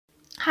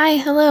Hi,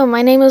 hello,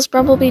 my name is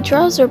Bumblebee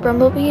Draws, or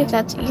Bumblebee if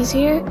that's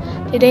easier.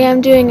 Today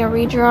I'm doing a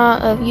redraw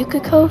of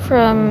Yukako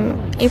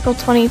from April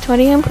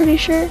 2020, I'm pretty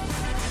sure.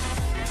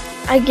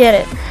 I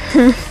get it.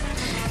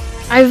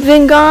 I've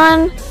been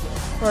gone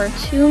for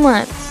 2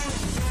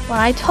 months. Well,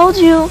 I told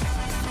you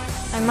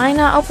I might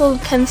not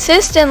upload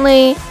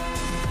consistently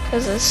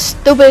because of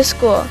stupid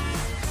school.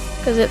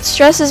 Because it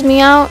stresses me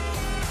out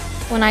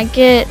when I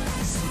get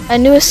a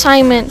new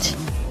assignment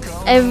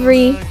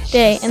every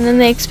day and then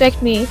they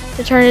expect me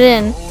to turn it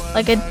in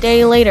like a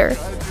day later.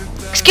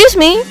 Excuse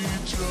me,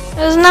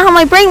 that's not how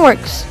my brain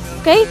works,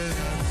 okay?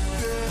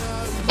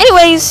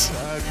 Anyways,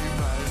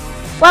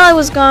 while I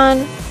was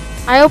gone,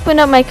 I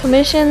opened up my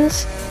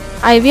commissions.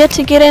 I have yet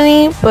to get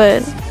any,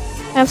 but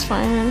that's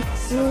fine.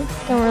 I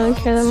don't really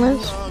care that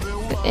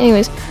much. But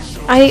anyways,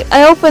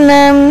 I opened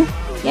them.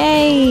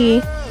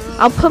 Yay!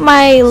 I'll put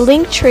my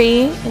link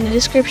tree in the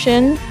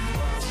description.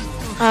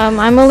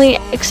 I'm only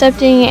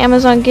accepting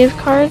Amazon gift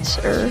cards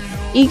or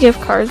e-gift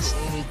cards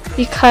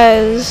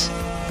because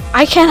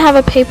I can't have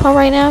a PayPal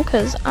right now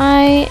because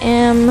I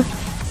am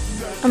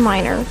a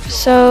minor,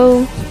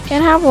 so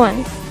can't have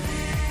one.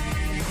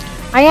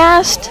 I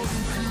asked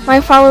my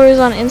followers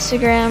on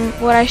Instagram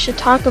what I should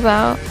talk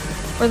about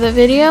for the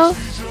video,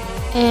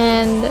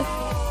 and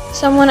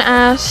someone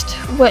asked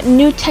what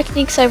new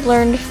techniques I've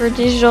learned for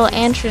digital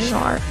and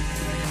traditional art.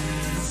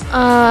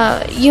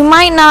 You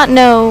might not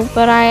know,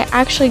 but I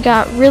actually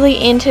got really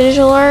into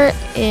digital art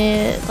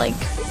in like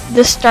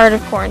the start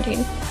of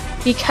quarantine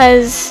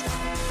because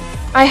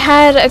I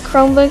had a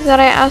Chromebook that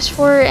I asked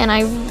for, and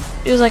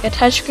it was like a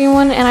touchscreen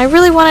one, and I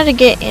really wanted to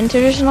get into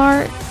digital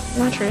art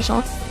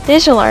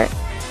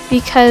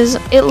because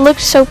it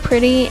looked so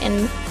pretty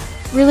and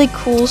really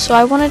cool, so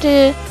I wanted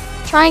to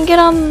try and get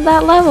on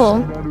that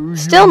level.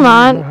 Still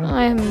not.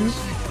 I'm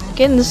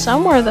getting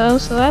somewhere though,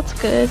 so that's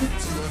good.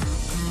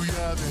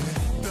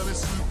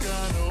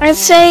 I'd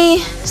say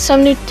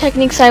some new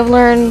techniques I've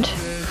learned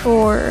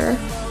for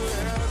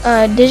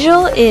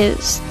digital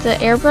is the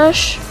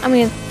airbrush. I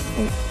mean,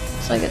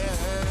 it's like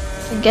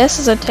I guess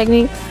it's a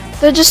technique,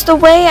 but just the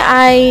way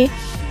I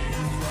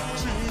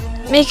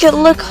make it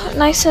look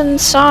nice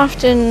and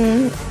soft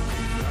and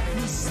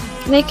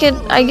make it,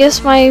 I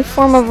guess, my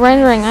form of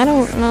rendering. I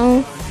don't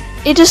know.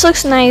 It just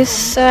looks nice,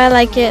 so I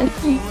like it.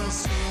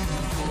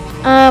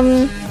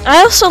 I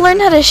also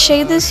learned how to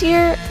shade this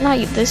year.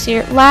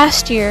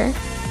 Last year.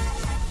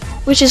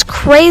 Which is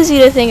crazy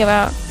to think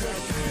about.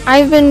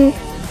 I've been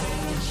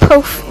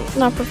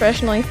not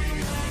professionally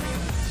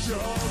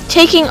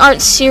taking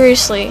art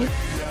seriously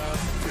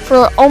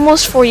for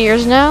almost 4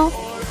 years now,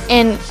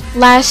 and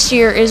last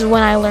year is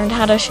when I learned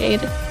how to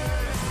shade.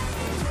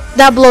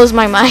 That blows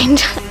my mind.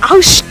 How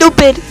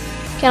stupid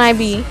can I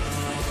be?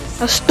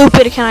 How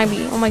stupid can I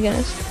be? Oh my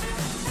goodness.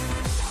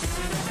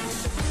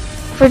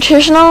 For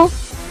traditional,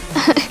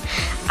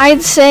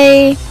 I'd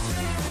say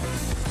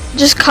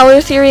just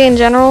color theory in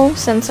general,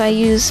 since I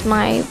use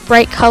my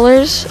bright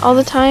colors all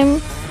the time,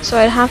 so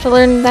I'd have to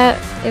learn that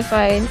if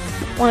I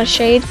want to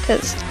shade,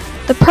 because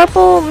the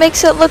purple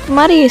makes it look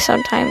muddy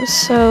sometimes.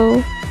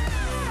 So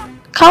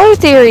color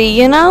theory,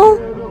 you know.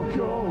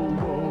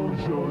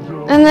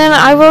 And then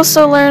I've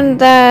also learned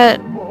that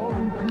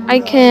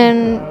I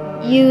can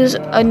use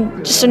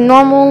just a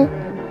normal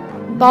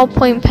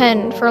ballpoint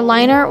pen for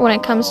line art when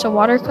it comes to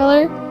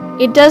watercolor.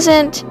 It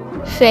doesn't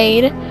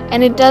fade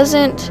and it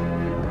doesn't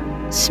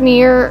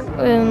smear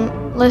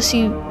unless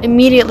you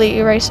immediately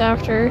erase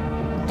after,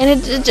 and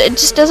it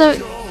just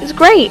doesn't. It's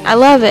great. I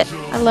love it.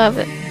 I love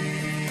it.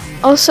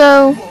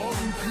 Also,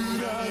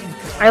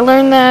 I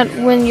learned that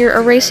when you're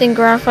erasing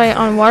graphite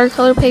on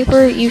watercolor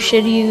paper, you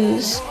should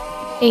use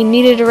a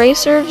kneaded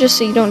eraser just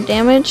so you don't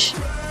damage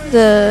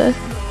the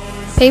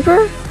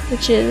paper,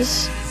 which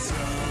is,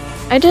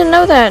 I didn't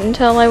know that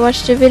until I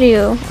watched a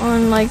video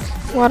on like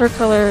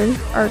watercolor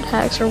art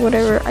hacks or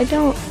whatever. I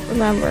don't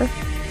remember.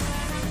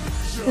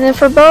 And then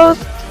for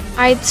both,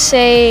 I'd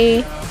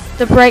say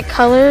the bright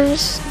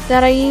colors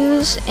that I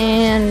use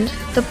and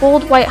the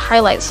bold white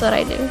highlights that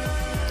I do.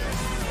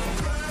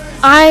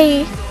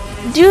 I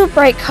do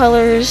bright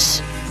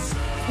colors,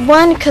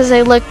 one, because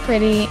they look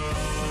pretty,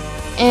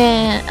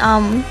 and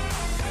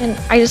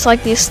I just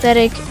like the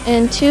aesthetic,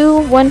 and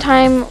two, one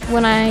time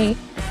when I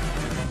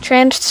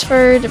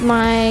transferred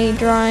my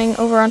drawing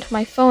over onto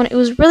my phone, it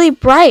was really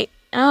bright,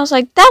 and I was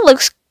like, that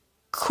looks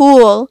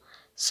cool,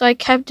 so I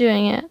kept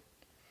doing it.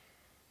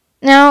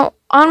 Now,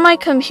 on my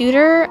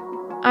computer,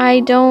 I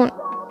don't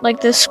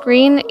like the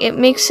screen. It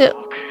makes it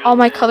all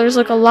my colors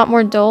look a lot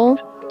more dull.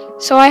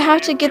 So I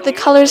have to get the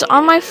colors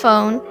on my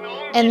phone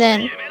and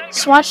then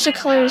swatch the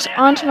colors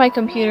onto my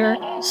computer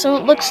so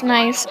it looks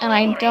nice and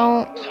I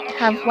don't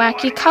have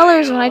wacky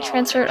colors when I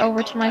transfer it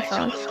over to my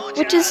phone,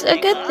 which is a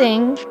good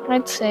thing,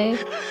 I'd say.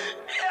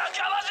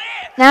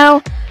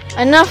 Now,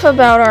 enough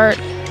about art,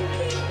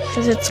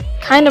 because it's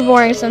kind of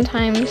boring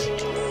sometimes.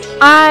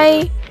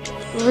 I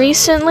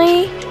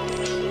recently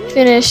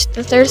finished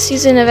the 3rd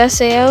season of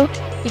SAO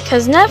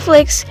because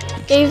Netflix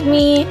gave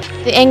me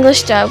the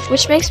English dub,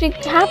 which makes me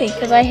happy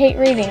because I hate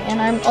reading,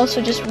 and I'm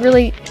also just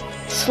really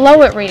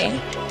slow at reading.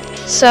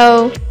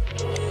 So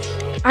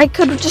I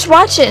could just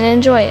watch it and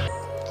enjoy it.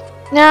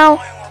 Now,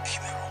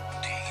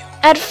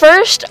 at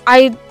first,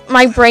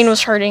 my brain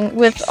was hurting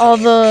with all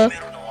the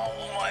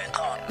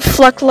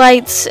fluck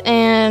lights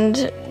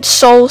and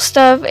soul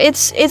stuff.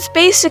 It's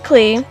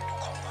basically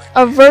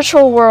a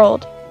virtual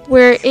world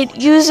where it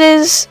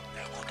uses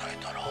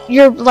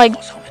your like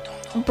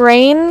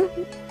brain,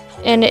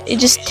 and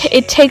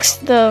it takes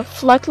the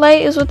fluck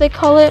light is what they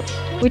call it,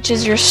 which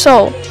is your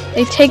soul.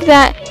 They take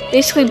that,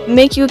 basically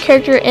make you a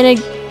character in a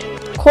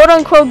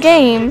quote-unquote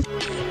game,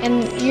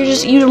 and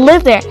you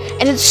live there,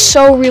 and it's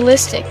so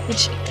realistic,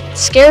 which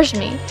scares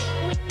me.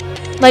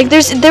 Like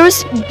there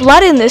was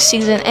blood in this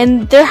season,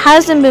 and there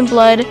hasn't been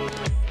blood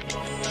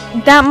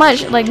that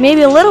much. Like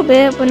maybe a little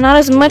bit, but not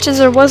as much as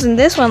there was in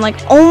this one. Like,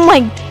 oh my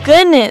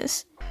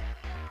goodness,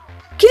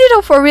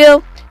 Kirito for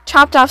real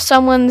chopped off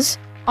someone's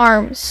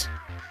arms.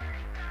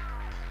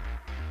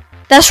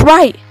 That's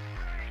right,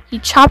 he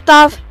chopped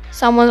off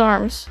someone's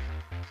arms,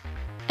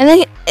 and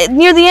then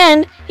near the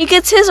end he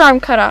gets his arm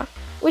cut off.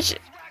 Which,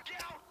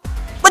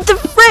 what the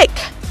frick?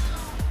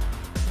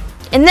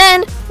 And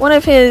then one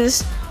of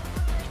his,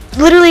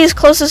 literally his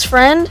closest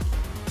friend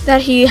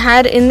that he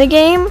had in the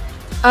game,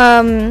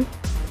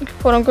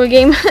 quote unquote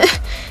game,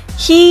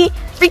 he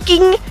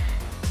freaking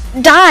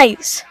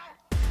dies.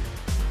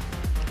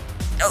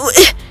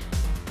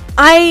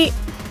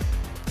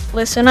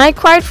 Listen, I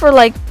cried for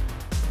like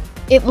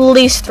at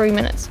least 3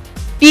 minutes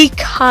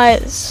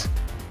because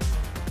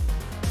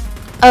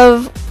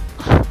of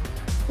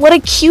what a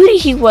cutie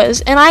he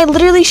was, and I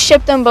literally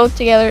shipped them both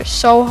together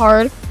so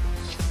hard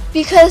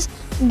because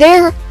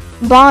their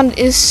bond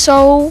is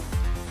so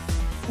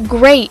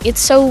great.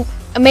 It's so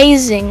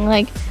amazing.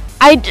 Like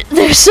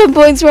there's some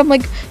points where I'm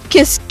like,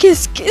 kiss,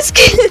 kiss, kiss,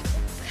 kiss,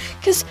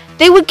 because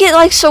they would get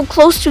like so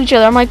close to each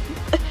other. I'm like,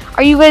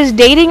 are you guys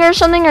dating or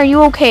something? Are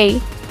you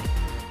okay?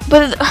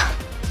 But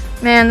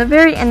man, the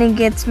very ending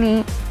gets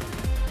me.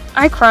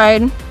 I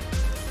cried.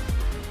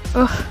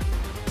 Ugh.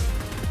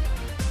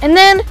 And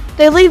then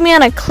they leave me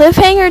on a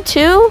cliffhanger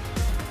too.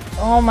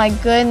 Oh my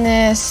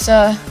goodness.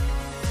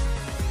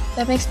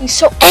 That makes me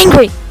so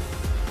angry.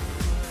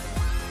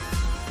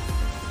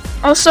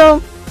 Also,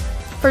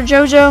 for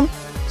JoJo,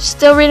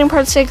 still reading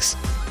part 6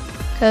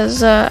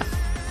 because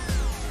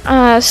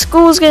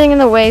school's getting in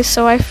the way,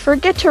 so I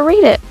forget to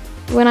read it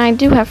when I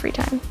do have free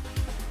time.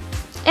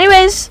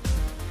 Anyways,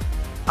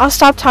 I'll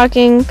stop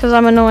talking because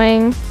I'm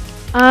annoying.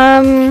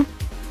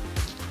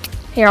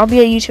 Here, I'll be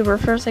a YouTuber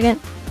for a second.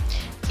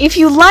 If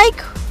you like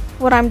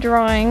what I'm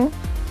drawing,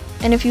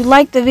 and if you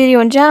like the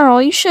video in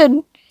general, you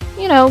should,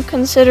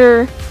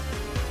 consider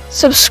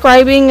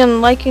subscribing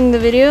and liking the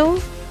video.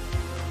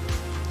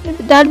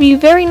 That'd be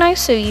very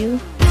nice of you.